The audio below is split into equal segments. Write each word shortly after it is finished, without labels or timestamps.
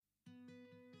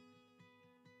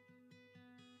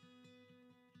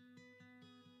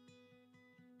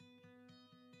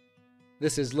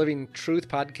This is Living Truth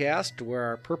Podcast, where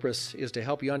our purpose is to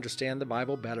help you understand the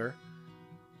Bible better,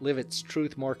 live its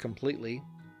truth more completely,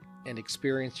 and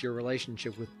experience your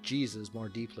relationship with Jesus more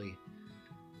deeply.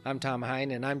 I'm Tom Hein,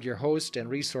 and I'm your host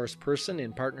and resource person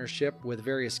in partnership with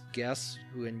various guests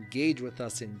who engage with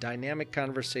us in dynamic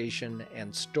conversation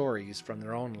and stories from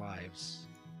their own lives.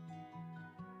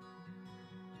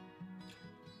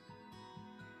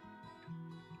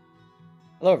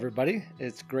 Hello, everybody.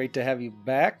 It's great to have you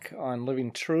back on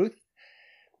Living Truth.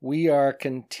 We are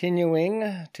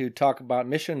continuing to talk about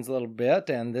missions a little bit,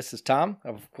 and this is Tom,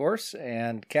 of course,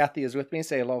 and Kathy is with me.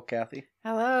 Say hello, Kathy.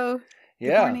 Hello.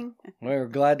 Yeah. Good morning. We're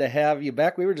glad to have you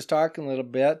back. We were just talking a little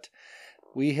bit.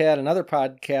 We had another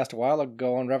podcast a while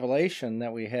ago on Revelation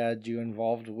that we had you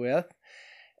involved with,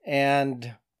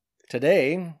 and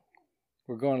today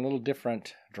we're going a little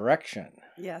different direction.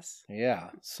 Yes.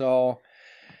 Yeah. So,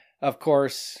 of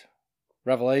course,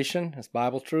 Revelation is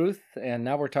Bible truth, and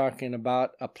now we're talking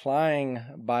about applying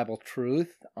Bible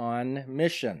truth on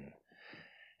mission,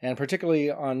 and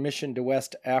particularly on mission to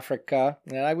West Africa.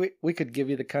 And we could give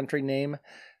you the country name,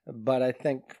 but I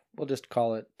think we'll just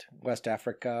call it West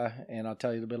Africa, and I'll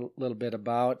tell you a little bit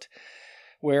about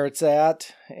where it's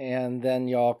at, and then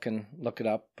y'all can look it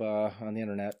up on the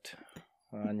internet,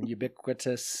 on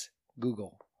ubiquitous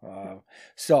Google.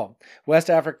 So, West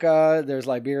Africa, there's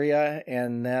Liberia,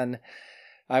 and then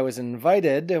I was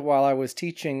invited while I was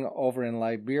teaching over in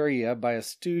Liberia by a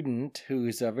student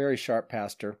who's a very sharp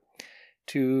pastor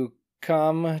to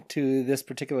come to this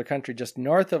particular country just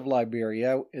north of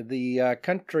Liberia. The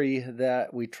country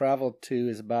that we traveled to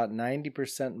is about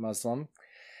 90% Muslim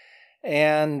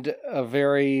and a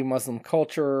very Muslim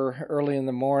culture. Early in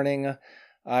the morning,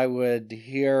 I would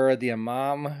hear the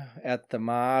imam at the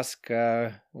mosque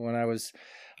when I was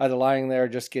either lying there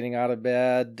just getting out of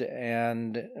bed,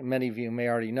 and many of you may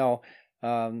already know,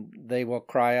 they will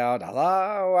cry out,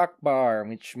 Allahu Akbar,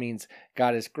 which means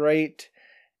God is great.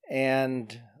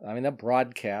 And I mean, they'll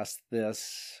broadcast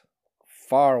this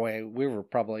far away. We were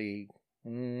probably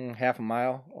half a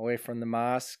mile away from the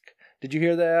mosque. Did you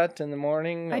hear that in the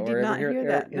morning? I did not hear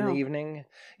that, in no. the evening?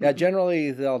 Yeah,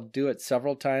 generally they'll do it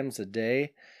several times a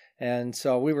day. And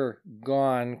so we were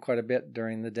gone quite a bit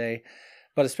during the day.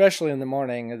 But especially in the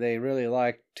morning, they really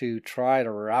like to try to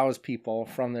rouse people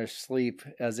from their sleep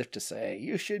as if to say,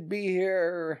 you should be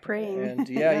here. Praying. And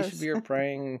yeah, Yes. you should be here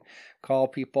praying, call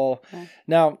people. Okay.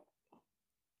 Now,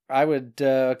 I would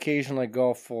occasionally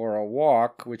go for a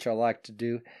walk, which I like to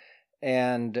do.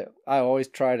 And I always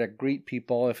try to greet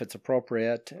people if it's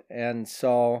appropriate. And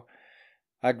so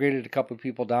I greeted a couple of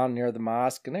people down near the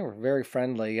mosque, and they were very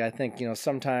friendly. I think,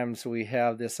 sometimes we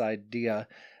have this idea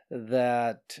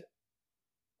that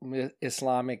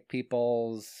Islamic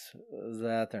peoples,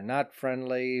 that they're not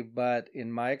friendly, but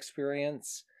in my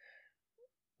experience,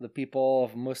 the people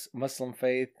of Muslim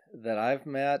faith that I've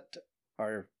met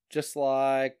are just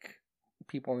like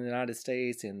people in the United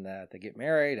States in that they get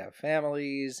married, have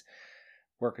families,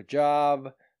 work a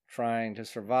job, trying to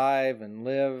survive and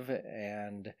live,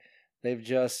 and they've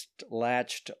just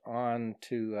latched on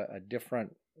to a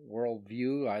different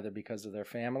worldview, either because of their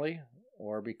family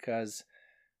or because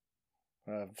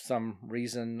of some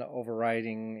reason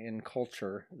overriding in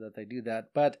culture that they do that.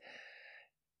 But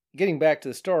getting back to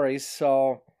the story,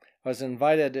 so I was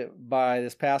invited by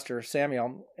this pastor,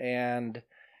 Samuel, and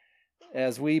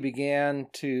as we began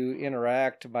to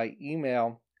interact by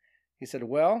email, he said,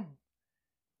 well,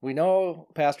 we know,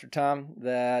 Pastor Tom,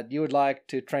 that you would like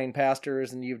to train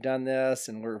pastors and you've done this,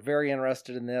 and we're very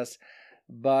interested in this,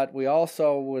 but we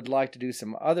also would like to do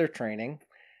some other training.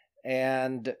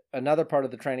 And another part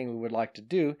of the training we would like to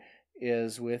do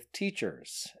is with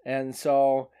teachers. And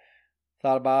so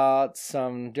thought about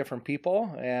some different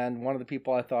people, and one of the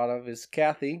people I thought of is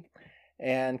Kathy.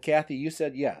 And Kathy, you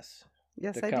said yes.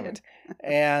 Yes, to I come. did.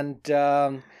 And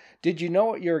did you know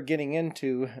what you were getting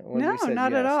into when No, you said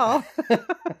not yes? at all.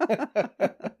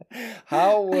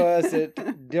 How was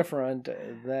it different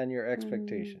than your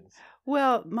expectations?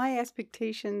 Well, my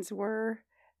expectations were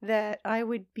that I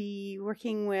would be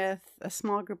working with a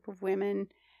small group of women,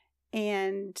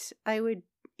 and I would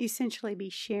essentially be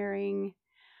sharing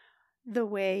the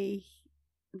way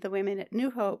the women at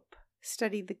New Hope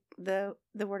study the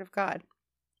Word of God.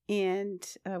 And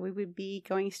we would be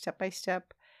going step by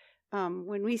step.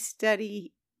 When we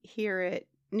study here at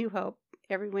New Hope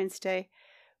every Wednesday,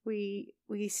 we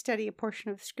study a portion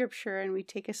of Scripture, and we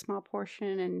take a small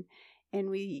portion and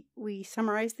we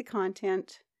summarize the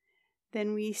content.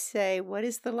 Then we say, what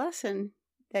is the lesson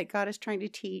that God is trying to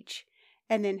teach?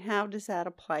 And then how does that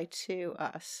apply to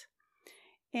us?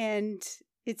 And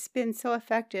it's been so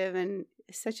effective, and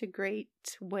such a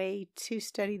great way to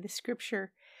study the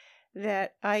scripture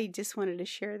that I just wanted to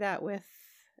share that with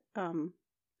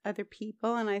other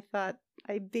people. And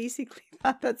I basically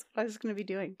thought that's what I was going to be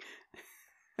doing.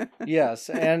 Yes,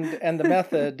 and the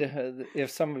method,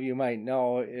 if some of you might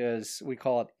know, is we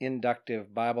call it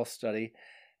inductive Bible study.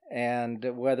 And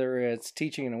whether it's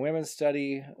teaching in a women's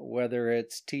study, whether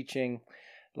it's teaching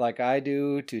like I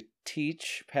do to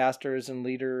teach pastors and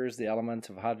leaders the elements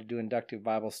of how to do inductive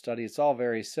Bible study, it's all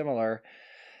very similar.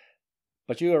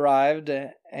 But you arrived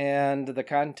and the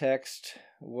context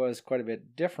was quite a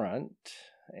bit different.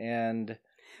 And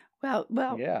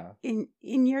well, yeah. In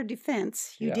your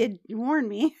defense, you did warn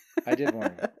me. I did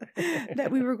warn you.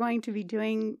 that we were going to be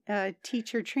doing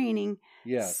teacher training.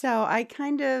 Yes. So I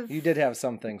kind of... You did have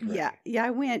some things ready. Yeah,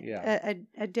 I went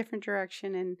a different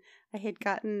direction, and I had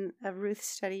gotten a Ruth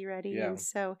study ready, and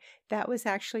so that was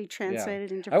actually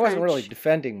translated into French. I wasn't really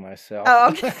defending myself. Oh,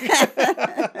 okay.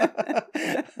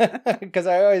 Because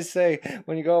I always say,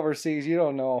 when you go overseas, you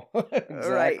don't know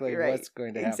exactly right. what's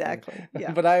going to happen. Exactly,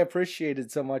 yeah. But I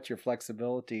appreciated so much your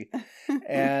flexibility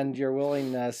and your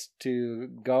willingness to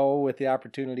go with the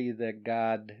opportunity that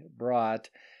God brought.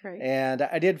 Right. And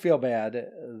I did feel bad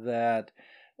that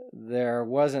there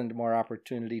wasn't more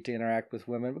opportunity to interact with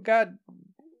women, but God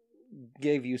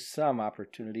gave you some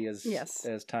opportunity as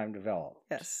time developed.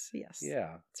 Yes.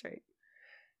 Yeah. That's right.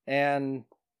 And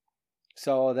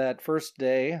so that first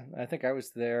day, I think I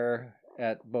was there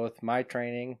at both my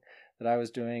training that I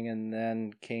was doing and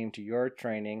then came to your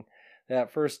training.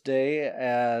 That first day,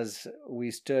 as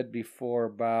we stood before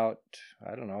about,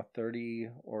 30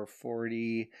 or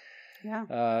 40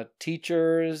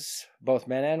 teachers, both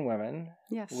men and women,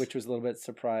 which was a little bit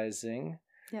surprising.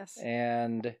 Yes.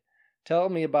 And tell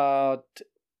me about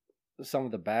some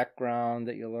of the background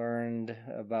that you learned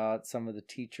about some of the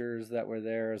teachers that were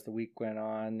there as the week went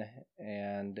on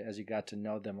and as you got to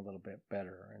know them a little bit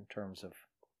better in terms of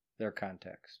their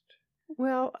context.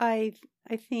 Well, I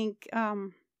think,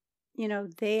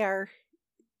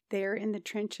 they're in the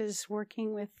trenches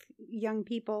working with young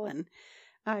people and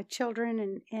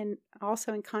children and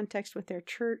also in context with their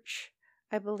church.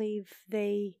 I believe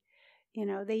they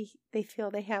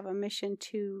feel they have a mission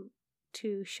to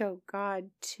show God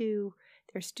to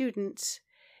their students,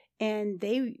 and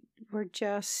they were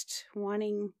just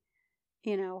wanting,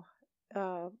 the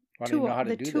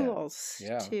tools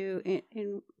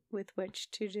with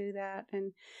which to do that,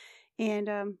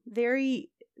 and very,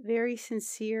 very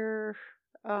sincere,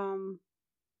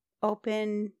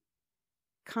 open,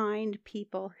 kind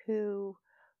people who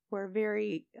were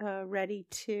very ready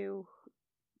to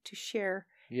share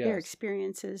their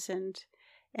experiences, and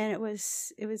it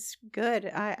was good.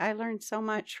 I learned so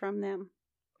much from them.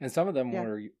 And some of them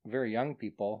were very young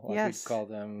people. We'd call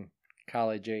them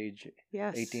college age,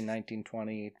 18, 19,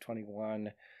 20,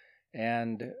 21,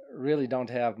 and really don't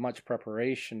have much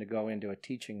preparation to go into a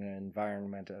teaching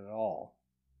environment at all.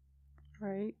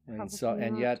 Right.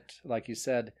 And yet, like you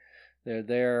said, they're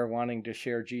there wanting to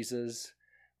share Jesus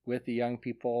with the young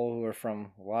people who are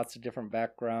from lots of different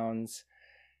backgrounds.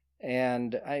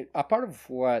 And a part of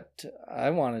what I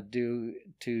want to do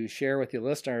to share with you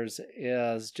listeners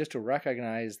is just to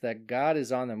recognize that God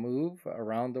is on the move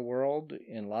around the world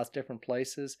in lots of different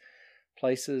places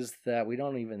that we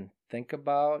don't even think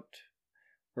about.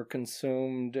 We're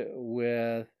consumed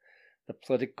with the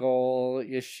political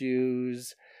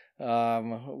issues,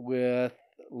 with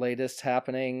latest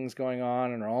happenings going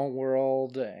on in our own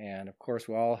world. And of course,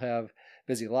 we all have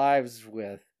busy lives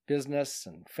with business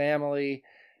and family.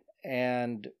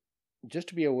 And just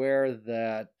to be aware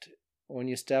that when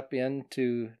you step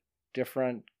into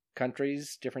different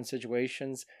countries, different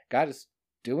situations, God is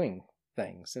doing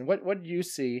things. And what did you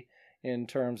see in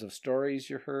terms of stories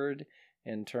you heard,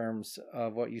 in terms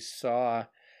of what you saw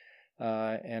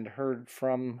and heard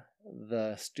from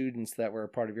the students that were a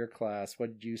part of your class?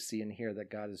 What did you see and hear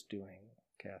that God is doing,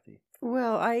 Kathy?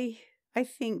 Well, I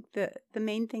think the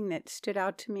main thing that stood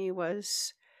out to me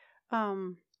was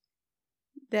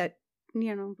that,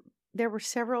 there were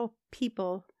several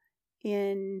people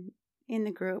in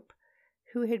the group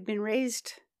who had been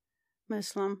raised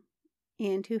Muslim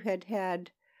and who had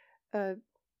an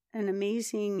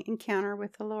amazing encounter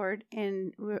with the Lord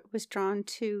and was drawn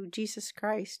to Jesus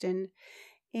Christ, and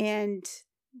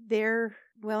their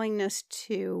willingness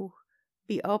to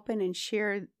be open and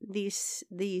share these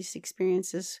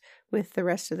experiences with the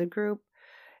rest of the group.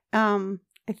 I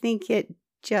think it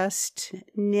just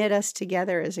knit us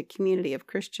together as a community of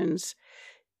Christians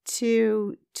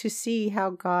to see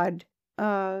how God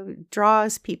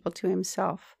draws people to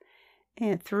Himself.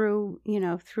 and through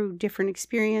different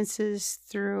experiences,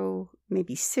 through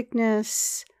maybe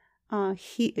sickness,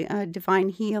 divine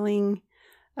healing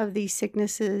of these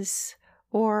sicknesses,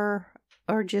 or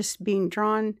just being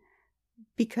drawn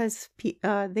because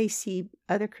they see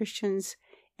other Christians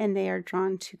and they are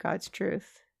drawn to God's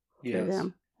truth through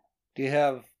them. Do you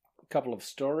have a couple of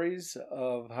stories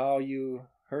of how you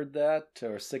heard that,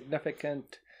 or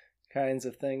significant kinds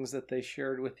of things that they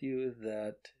shared with you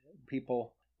that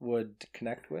people would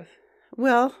connect with?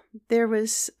 Well, there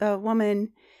was a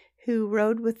woman who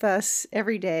rode with us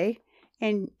every day,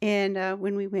 and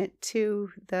when we went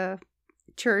to the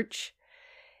church,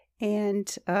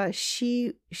 and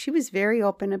she was very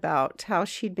open about how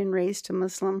she'd been raised a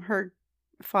Muslim. Her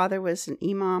father was an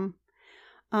imam.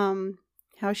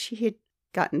 How she had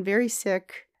gotten very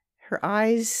sick. Her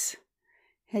eyes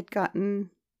had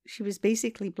she was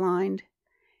basically blind,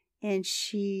 and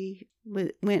she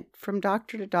went from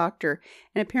doctor to doctor.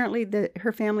 And apparently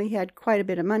her family had quite a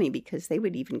bit of money, because they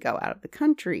would even go out of the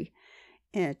country.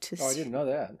 I didn't know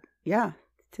that. Yeah,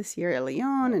 to Sierra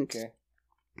Leone and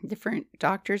different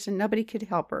doctors, and nobody could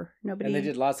help her. Nobody. And they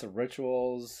did lots of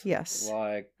rituals. Yes.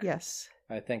 Yes.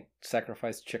 I think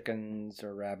sacrifice chickens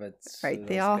or rabbits. Right.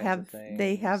 They all have.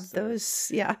 They have those.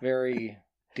 Yeah. Very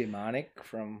demonic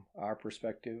from our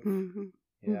perspective. Mm-hmm.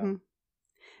 Yeah. Mm-hmm.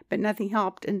 But nothing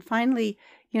helped. And finally,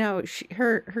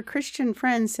 her Christian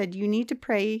friends said, "You need to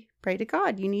pray to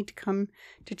God. You need to come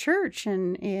to church."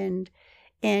 And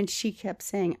she kept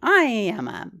saying, "I am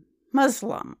a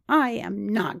Muslim. I am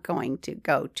not going to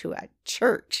go to a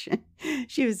church."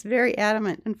 She was very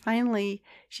adamant. And finally,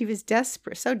 she was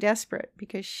so desperate,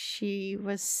 because she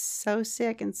was so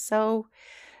sick and so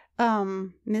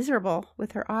miserable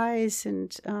with her eyes,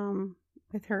 and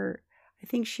with her, I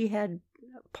think she had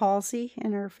palsy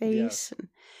in her face. Yes.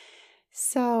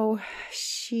 So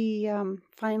she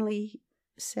finally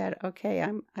said, "Okay,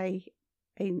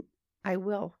 I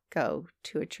will go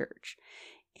to a church."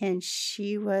 And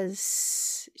she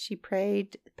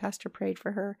prayed, the pastor prayed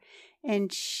for her,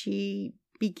 and she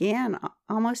began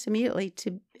almost immediately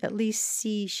to at least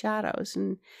see shadows,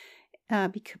 and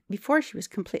before she was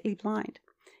completely blind.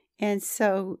 And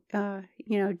so,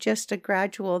 just a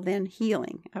gradual then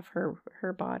healing of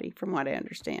her body, from what I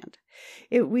understand.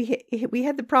 We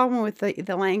had the problem with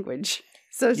the language,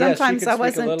 so sometimes I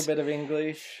wasn't. Speak a little bit of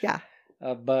English. Yeah.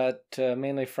 But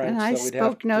mainly French. And I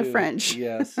spoke no French.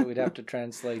 Yes, so we'd have to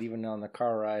translate even on the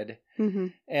car ride. Mm-hmm.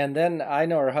 And then I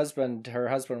know her husband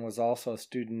was also a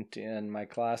student in my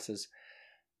classes.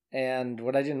 And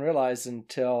what I didn't realize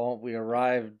until we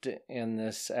arrived in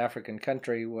this African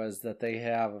country was that they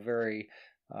have a very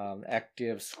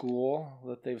active school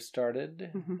that they've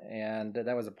started. Mm-hmm. And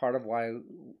that was a part of why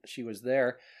she was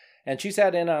there. And she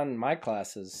sat in on my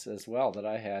classes as well that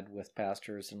I had with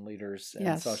pastors and leaders. And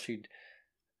yes. So she'd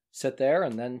sit there,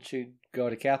 and then she'd go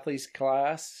to Kathy's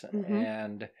class, mm-hmm.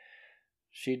 and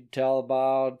she'd tell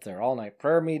about their all-night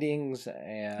prayer meetings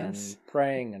and yes.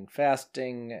 praying and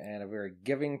fasting, and a very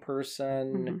giving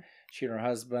person. Mm-hmm. She and her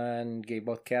husband gave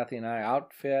both Kathy and I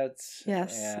outfits.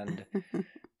 Yes. And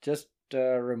just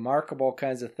remarkable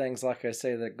kinds of things, like I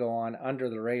say, that go on under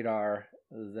the radar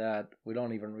that we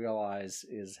don't even realize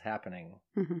is happening.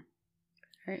 Mm-hmm.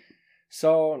 Right.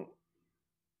 So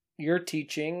you were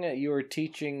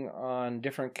teaching on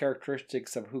different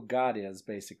characteristics of who God is,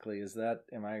 basically.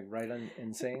 Am I right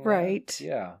in saying right. that?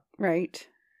 Yeah. Right.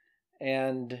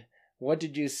 And what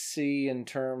did you see in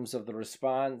terms of the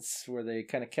response? Were they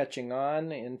kind of catching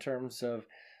on in terms of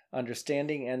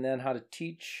understanding, and then how to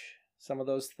teach some of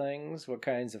those things? What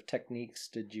kinds of techniques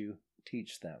did you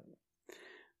teach them?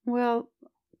 Well,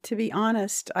 to be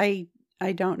honest, I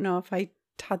don't know if I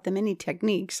taught them any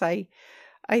techniques. I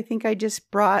think I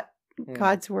just brought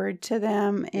God's word to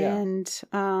them, and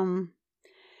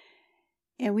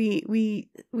we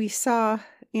saw,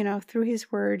 through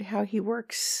His word, how He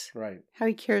works, right? How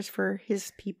He cares for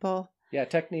His people. Yeah,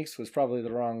 techniques was probably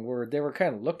the wrong word. They were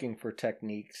kind of looking for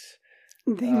techniques.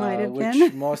 They might have which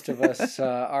been. Most of us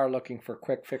are looking for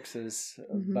quick fixes.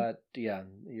 Mm-hmm. But yeah,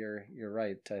 you're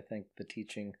right. I think the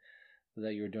teaching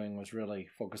that you were doing was really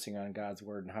focusing on God's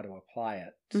word and how to apply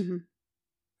it. Mm-hmm.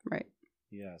 Right.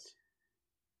 Yes.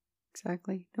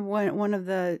 Exactly. One of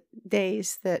the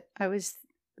days that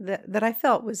I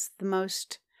felt was the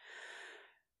most,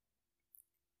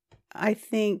 I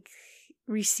think,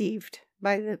 received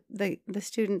by the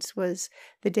students was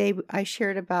the day I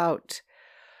shared about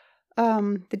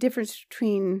the difference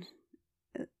between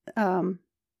the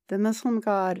Muslim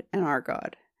God and our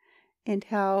God, and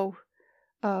how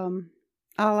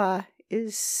Allah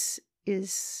is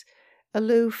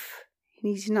aloof, and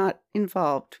He's not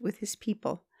involved with His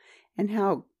people, and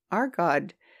how our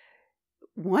God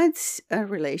wants a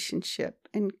relationship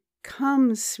and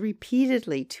comes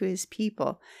repeatedly to his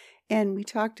people. And we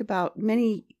talked about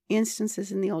many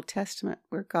instances in the Old Testament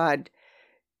where God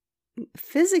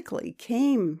physically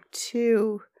came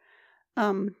to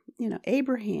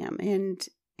Abraham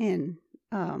and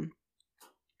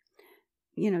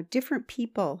different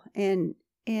people and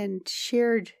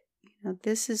shared,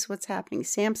 this is what's happening.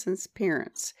 Samson's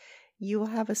parents, you will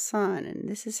have a son, and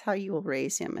this is how you will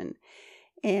raise him.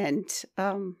 And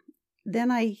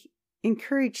then I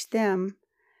encouraged them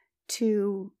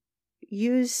to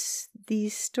use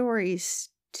these stories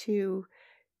to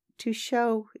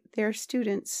show their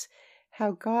students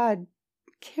how God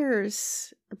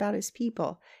cares about his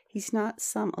people. He's not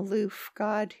some aloof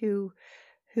God who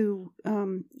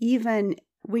even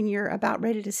when you're about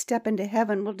ready to step into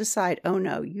heaven will decide, oh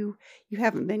no, you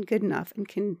haven't been good enough, and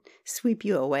can sweep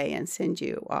you away and send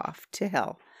you off to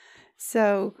hell.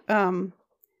 So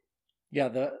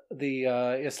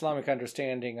the Islamic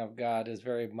understanding of God is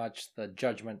very much the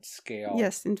judgment scale.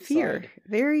 Yes, and fear, side.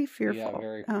 very fearful. Yeah,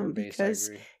 very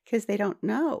fear-based, because they don't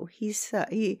know.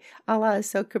 Allah is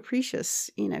so capricious.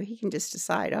 He can just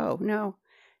decide, oh no,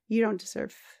 you don't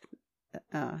deserve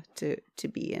to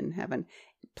be in heaven.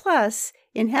 Plus,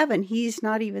 in heaven, he's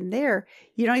not even there.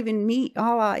 You don't even meet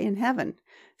Allah in heaven.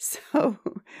 So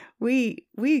we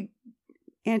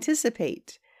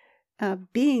anticipate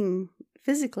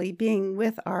physically being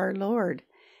with our Lord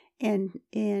and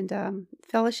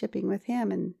fellowshipping with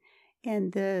him,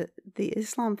 and the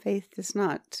Islam faith does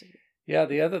not. Yeah,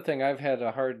 the other thing I've had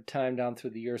a hard time down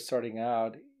through the years sorting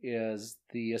out is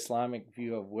the Islamic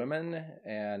view of women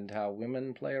and how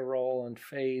women play a role in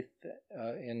faith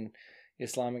in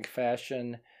Islamic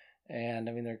fashion. And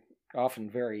I mean, they're often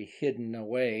very hidden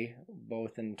away,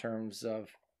 both in terms of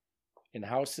in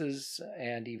houses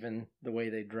and even the way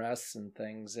they dress and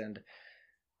things. And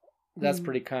that's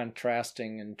pretty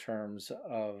contrasting in terms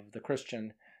of the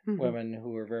Christian women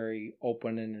who are very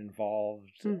open and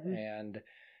involved. And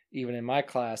even in my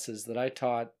classes that I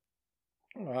taught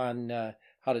on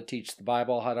how to teach the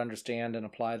Bible, how to understand and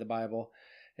apply the Bible,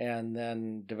 and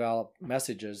then develop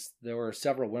messages, there were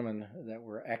several women that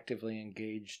were actively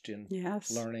engaged in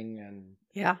learning and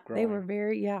growing.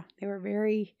 They were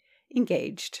very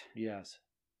engaged. Yes.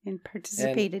 And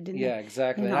participated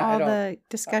exactly. in all the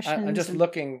discussions. I'm just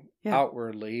looking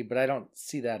outwardly, but I don't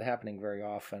see that happening very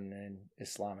often in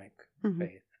Islamic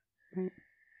faith. Right.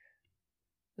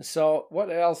 So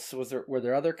what else was there? Were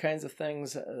there other kinds of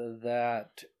things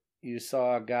that you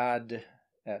saw God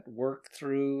at work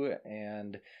through?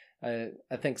 And I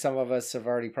think some of us have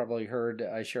already probably heard,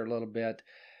 I shared a little bit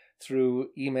through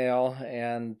email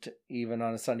and even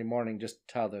on a Sunday morning, just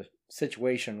how the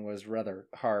situation was rather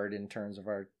hard in terms of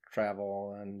our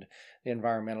travel and the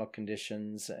environmental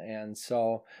conditions. And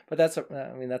so, but that's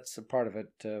a part of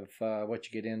it, of what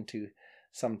you get into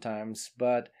sometimes.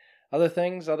 But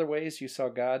other ways you saw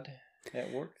God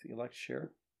at work that you'd like to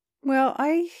share? Well,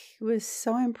 I was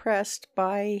so impressed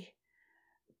by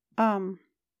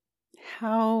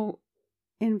how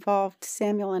involved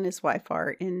Samuel and his wife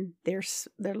are in their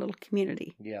little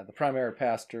community. Yeah, the primary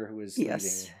pastor who is leading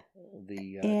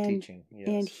the teaching. Yes.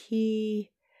 And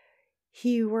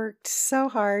he worked so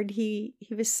hard. He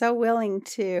was so willing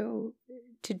to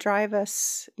drive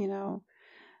us,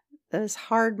 those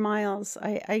hard miles.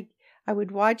 I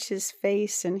would watch his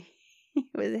face, and he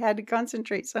had to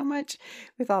concentrate so much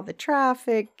with all the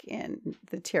traffic and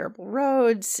the terrible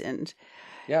roads and.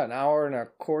 Yeah, an hour and a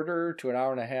quarter to an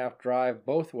hour and a half drive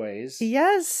both ways.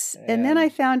 Yes, and then I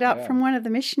found out from one of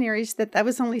the missionaries that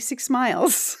was only 6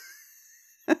 miles,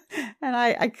 and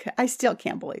I still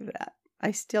can't believe that.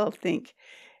 I still think,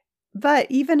 but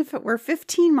even if it were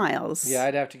 15 miles,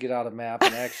 I'd have to get out a map,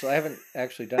 and I haven't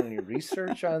actually done any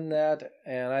research on that,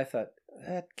 and I thought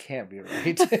that can't be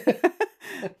right.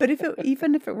 But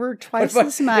even if it were twice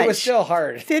as much, it was still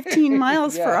hard. 15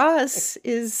 miles for us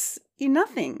is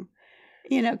nothing.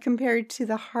 Compared to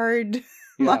the hard,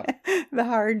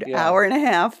 hour and a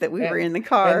half that we were in the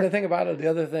car. And the thing about it, the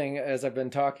other thing, as I've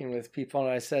been talking with people, and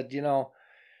I said,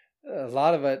 a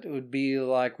lot of it would be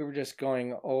like we were just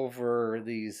going over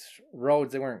these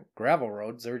roads. They weren't gravel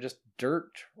roads. They were just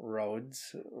dirt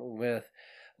roads with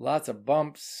lots of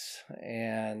bumps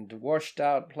and washed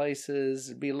out places.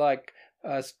 It'd be like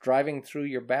us driving through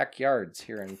your backyards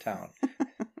here in town.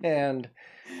 And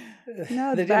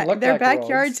no, they didn't look their like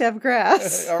backyards have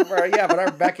grass. But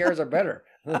our backyards are better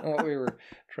than what we were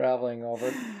traveling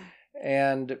over.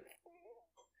 And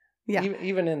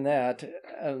even in that,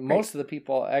 most of the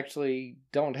people actually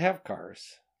don't have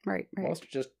cars. Right. Most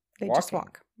just they walking. Just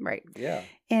walk. Right. Yeah.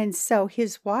 And so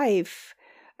his wife,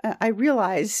 I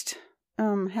realized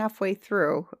halfway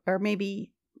through, or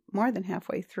maybe more than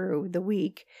halfway through the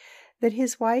week, that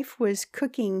his wife was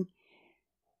cooking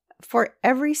for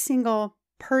every single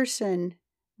person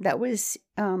that was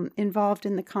involved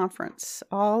in the conference,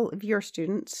 all of your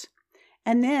students.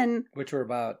 And then, which were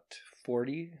about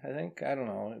 40, I think. I don't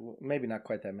know. Maybe not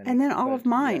quite that many. And then all of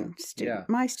mine, yeah.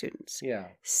 My students. Yeah.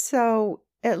 So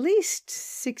at least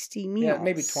 60 meals. Yeah,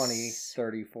 maybe 20,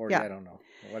 30, 40, I don't know.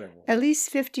 Whatever. At least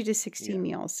 50 to 60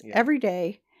 meals every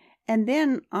day. And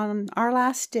then on our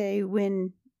last day,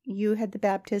 when you had the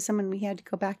baptism and we had to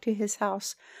go back to his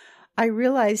house, I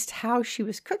realized how she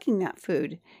was cooking that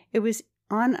food. It was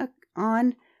on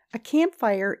a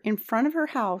campfire in front of her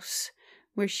house,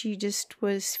 where she just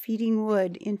was feeding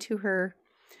wood into her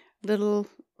little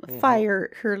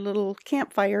fire, her little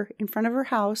campfire in front of her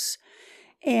house.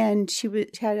 And she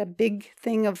had a big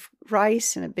thing of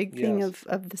rice and a big thing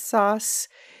of the sauce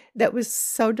that was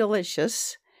so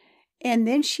delicious. And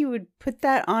then she would put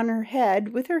that on her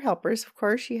head with her helpers. Of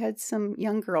course, she had some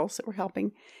young girls that were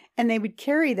helping. And they would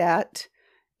carry that,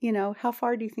 how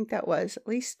far do you think that was? At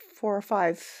least 4 or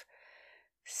 5,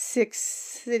 6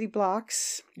 city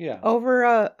blocks. Yeah. Over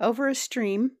a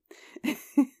stream.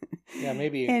 Yeah,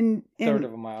 maybe a third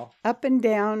of a mile. Up and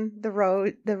down the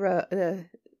road,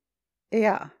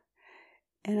 yeah.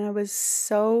 And I was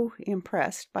so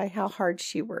impressed by how hard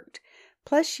she worked.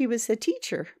 Plus, she was a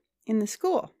teacher in the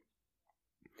school.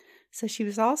 So she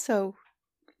was also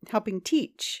helping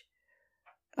teach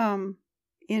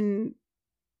in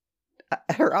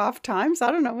her off times. I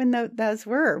don't know when those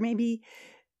were. Maybe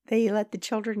they let the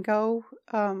children go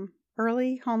home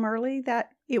early.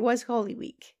 That it was Holy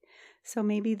Week. So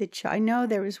maybe I know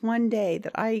there was one day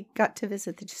that I got to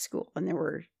visit the school, and there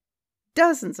were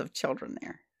dozens of children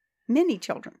there. Many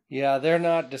children. Yeah, they're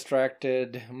not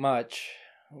distracted much,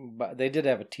 but they did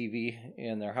have a TV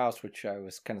in their house, which I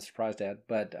was kind of surprised at,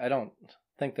 but I don't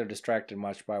think they're distracted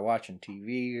much by watching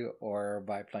TV or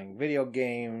by playing video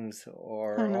games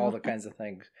or all the kinds of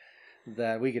things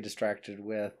that we get distracted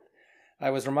with. I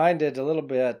was reminded a little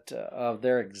bit of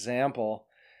their example.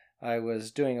 I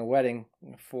was doing a wedding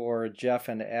for Jeff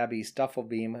and Abby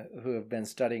Stuffelbeam, who have been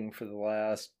studying for the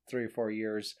last 3 or 4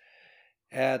 years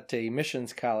at a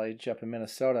missions college up in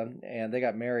Minnesota, and they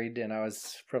got married, and I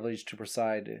was privileged to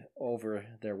preside over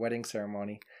their wedding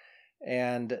ceremony.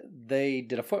 And they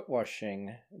did a foot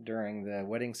washing during the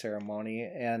wedding ceremony,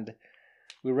 and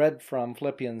we read from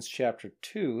Philippians chapter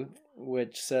 2,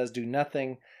 which says, "Do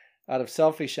nothing out of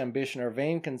selfish ambition or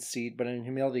vain conceit, but in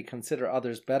humility consider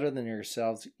others better than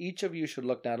yourselves. Each of you should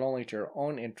look not only to your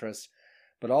own interests,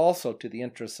 but also to the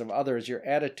interests of others. Your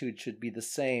attitude should be the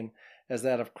same as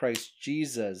that of Christ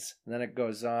Jesus." And then it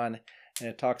goes on and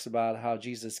it talks about how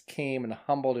Jesus came and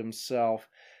humbled himself,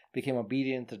 became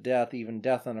obedient to death, even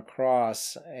death on a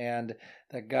cross, and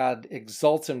that God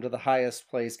exalts him to the highest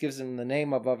place, gives him the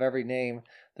name above every name,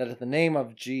 that at the name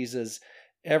of Jesus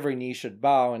every knee should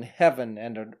bow in heaven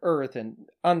and on earth and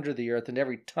under the earth, and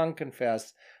every tongue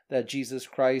confess that Jesus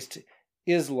Christ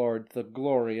is Lord, the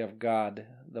glory of God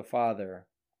the Father.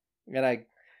 And I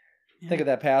think of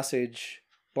that passage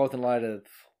both in light of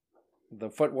the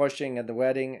foot washing at the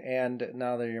wedding, and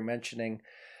now that you're mentioning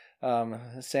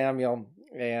Samuel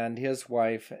and his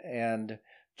wife, and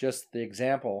just the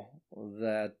example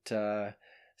that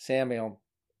Samuel,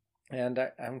 and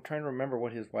I'm trying to remember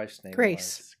what his wife's name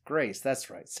was. Grace, that's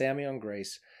right. Samuel and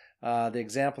Grace. The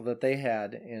example that they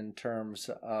had in terms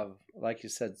of, like you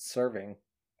said, serving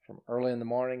from early in the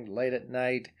morning, late at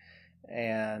night,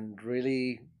 and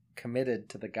really committed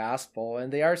to the gospel.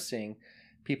 And they are seeing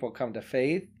people come to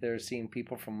faith. They're seeing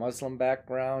people from Muslim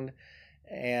background.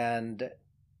 And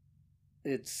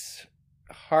it's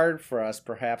hard for us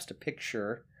perhaps to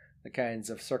picture the kinds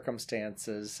of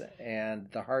circumstances and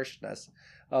the harshness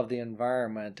of the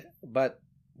environment, but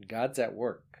God's at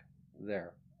work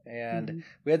there. And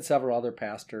we had several other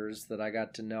pastors that I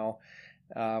got to know.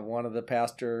 One of the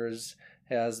pastors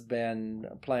has been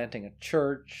planting a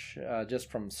church just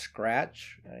from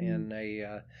scratch in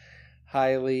a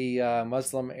highly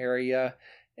Muslim area.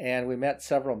 And we met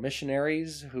several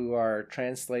missionaries who are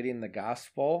translating the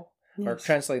gospel, or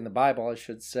translating the Bible, I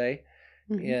should say,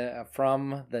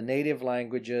 from the native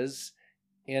languages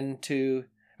into,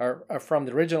 or from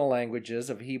the original languages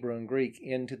of Hebrew and Greek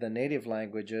into the native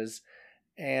languages.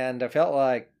 And I felt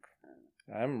like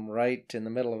I'm right in the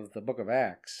middle of the book of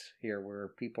Acts here, where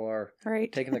people are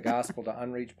taking the gospel to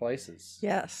unreached places.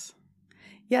 Yes,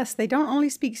 they don't only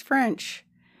speak French.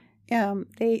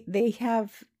 They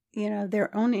have,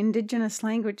 their own indigenous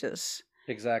languages.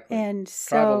 Exactly. And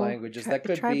Tribal so languages. That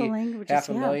could tribal be languages, half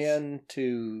a yes. million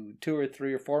to 2 or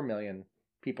 3 or 4 million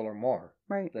people or more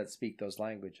Right. that speak those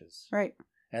languages. Right.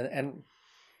 And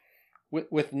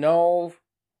with no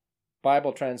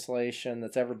Bible translation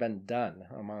that's ever been done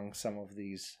among some of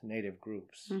these native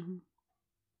groups. Mm-hmm.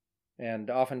 And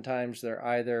oftentimes they're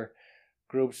either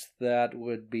groups that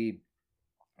would be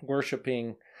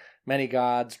worshiping many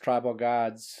gods, tribal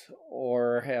gods,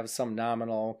 or have some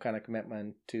nominal kind of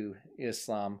commitment to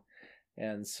Islam.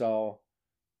 And so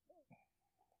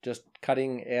just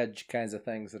cutting edge kinds of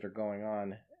things that are going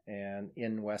on and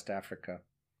in West Africa.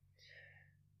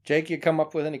 Jake, you come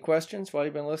up with any questions while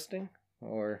you've been listening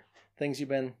or things you've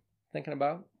been thinking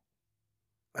about?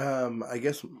 I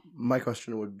guess my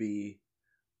question would be,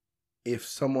 if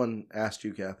someone asked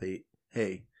you, Kathy,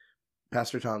 hey,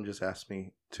 Pastor Tom just asked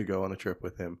me to go on a trip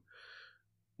with him,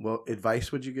 what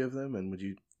advice would you give them, and would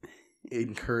you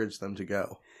encourage them to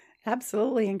go?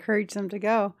 Absolutely encourage them to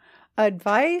go.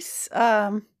 Advice,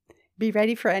 be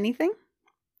ready for anything.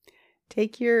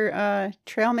 Take your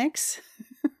trail mix,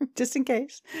 just in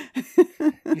case.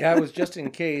 Yeah, it was just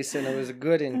in case, and it was a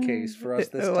good in case for us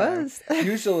this it time. Was.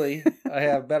 Usually I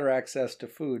have better access to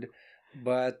food,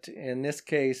 but in this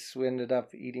case we ended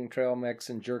up eating trail mix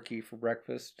and jerky for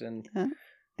breakfast and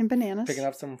bananas. picking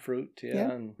up some fruit,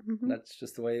 Yep. and Mm-hmm. that's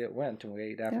just the way it went, and we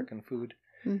ate African food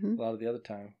Mm-hmm. a lot of the other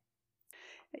time.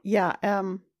 Yeah,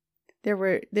 there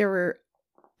were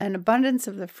an abundance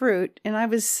of the fruit, and I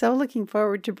was so looking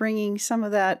forward to bringing some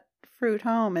of that fruit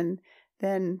home, and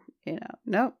then,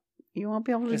 nope, you won't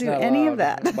be able to It's do not any of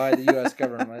allowed that by the U.S.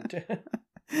 government.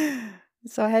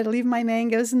 So I had to leave my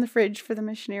mangoes in the fridge for the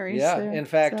missionaries. Yeah, there, in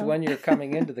fact, so. when you're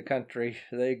coming into the country,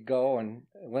 they go and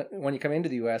when you come into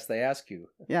the U.S., they ask you,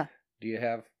 Yeah. do you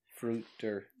have fruit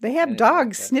or They have anything dogs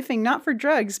like that? sniffing, not for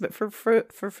drugs, but for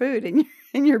food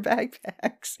in your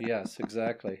backpacks. Yes,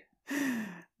 exactly.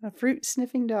 Fruit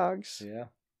sniffing dogs. Yeah.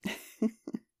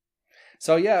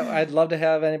 So, yeah, I'd love to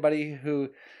have anybody who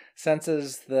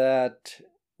senses that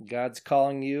God's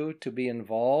calling you to be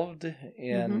involved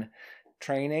in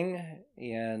training,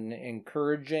 in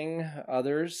encouraging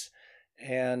others.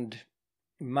 And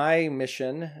my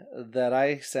mission that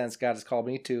I sense God has called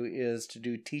me to is to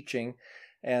do teaching.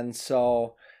 And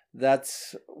so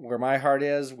that's where my heart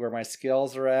is, where my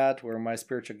skills are at, where my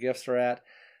spiritual gifts are at.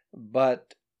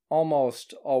 But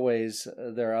almost always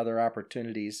there are other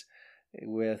opportunities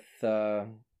with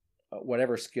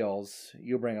whatever skills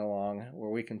you bring along where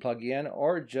we can plug you in,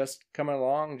 or just coming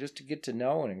along just to get to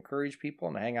know and encourage people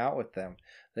and hang out with them.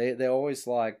 They always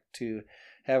like to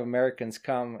have Americans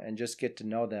come and just get to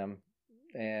know them.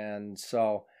 And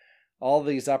so all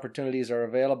these opportunities are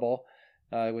available.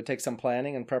 It would take some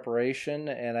planning and preparation,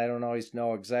 and I don't always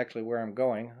know exactly where I'm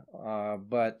going,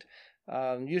 but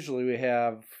usually we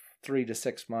have 3 to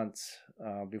 6 months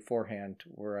beforehand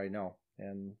where I know.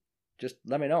 And just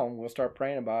let me know, and we'll start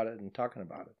praying about it and talking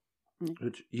about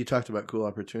it. You talked about cool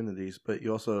opportunities, but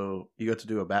you got to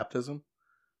do a baptism?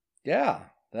 Yeah,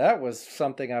 that was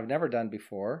something I've never done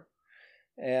before.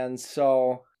 And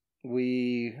so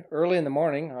we, early in the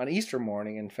morning, on Easter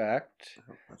morning, in fact,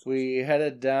 we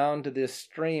headed down to this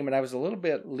stream, and I was a little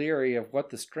bit leery of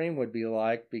what the stream would be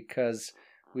like because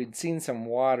we'd seen some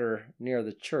water near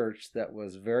the church that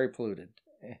was very polluted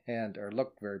or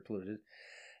looked very polluted.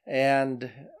 And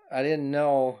I didn't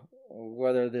know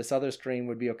whether this other stream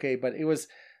would be okay, but it was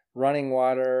running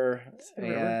water,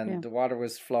 and the water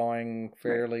was flowing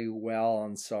fairly well,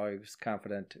 and so I was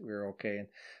confident we were okay. And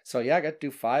so, yeah, I got to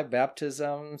do 5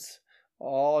 baptisms,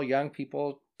 all young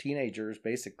people, teenagers,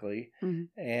 basically,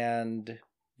 and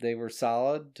they were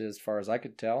solid as far as I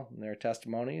could tell in their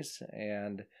testimonies.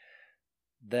 And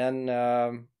then,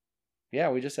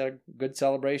 we just had a good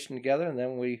celebration together, and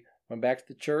then we went back to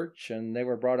the church, and they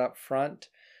were brought up front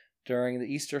during the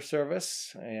Easter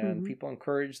service, and people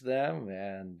encouraged them,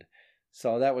 and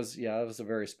so that was a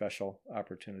very special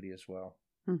opportunity as well.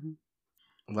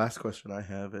 Last question I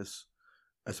have is,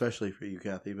 especially for you,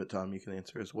 Kathy, but Tom, you can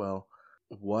answer as well.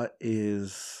 What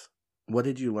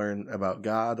did you learn about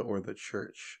God or the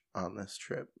church on this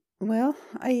trip? Well,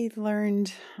 I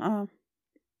learned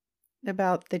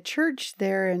about the church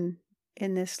there in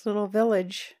this little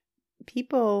village.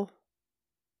 People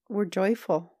were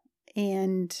joyful,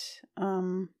 and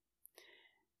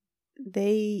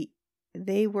they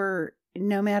were,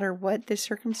 no matter what the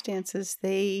circumstances,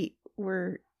 they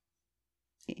were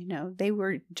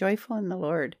joyful in the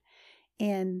Lord,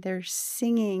 and their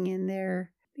singing and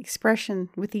their expression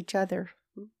with each other,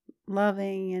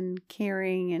 loving and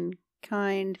caring and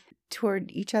kind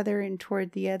toward each other and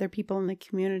toward the other people in the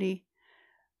community.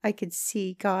 I could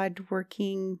see God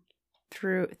working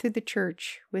through the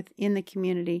church within the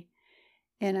community.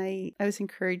 And I was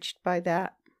encouraged by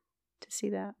that, to see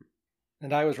that.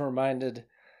 And I was reminded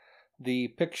the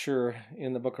picture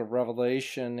in the book of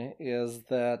Revelation is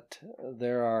that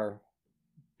there are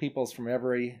peoples from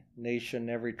every nation,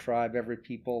 every tribe, every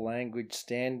people, language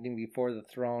standing before the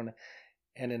throne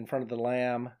and in front of the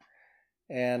Lamb.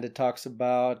 And it talks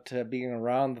about being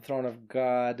around the throne of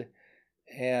God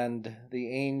and the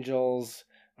angels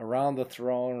around the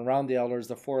throne, around the elders,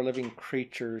 the four living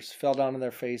creatures fell down on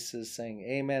their faces, saying,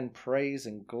 Amen, praise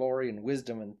and glory and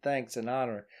wisdom and thanks and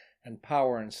honor and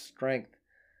power and strength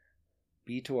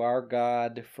be to our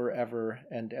God forever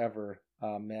and ever.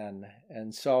 Amen.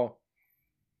 And so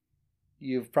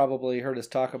you've probably heard us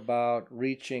talk about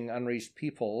reaching unreached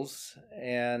peoples,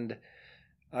 and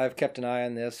I've kept an eye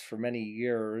on this for many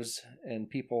years, and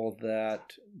people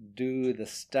that do the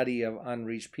study of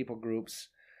unreached people groups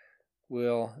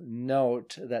will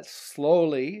note that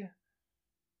slowly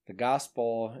the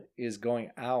gospel is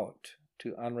going out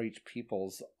to unreached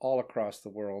peoples all across the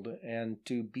world. And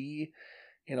to be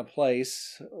in a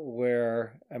place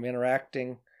where I'm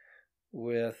interacting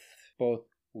with both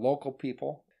local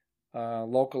people,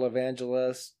 local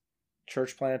evangelists,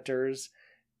 church planters,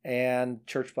 and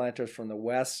church planters from the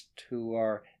West who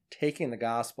are taking the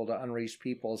gospel to unreached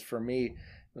peoples, for me,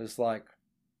 it was like,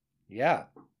 yeah,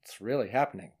 it's really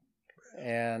happening.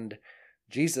 And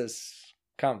Jesus,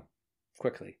 come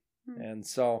quickly. Mm-hmm. And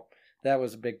so that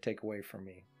was a big takeaway for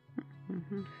me.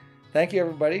 Mm-hmm. Thank you,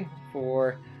 everybody,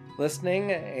 for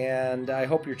listening. And I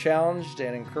hope you're challenged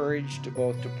and encouraged to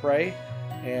both to pray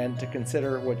and to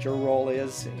consider what your role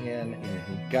is in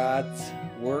God's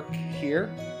work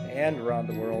here and around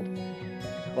the world.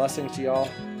 Blessings to you all.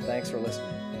 Thanks for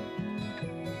listening.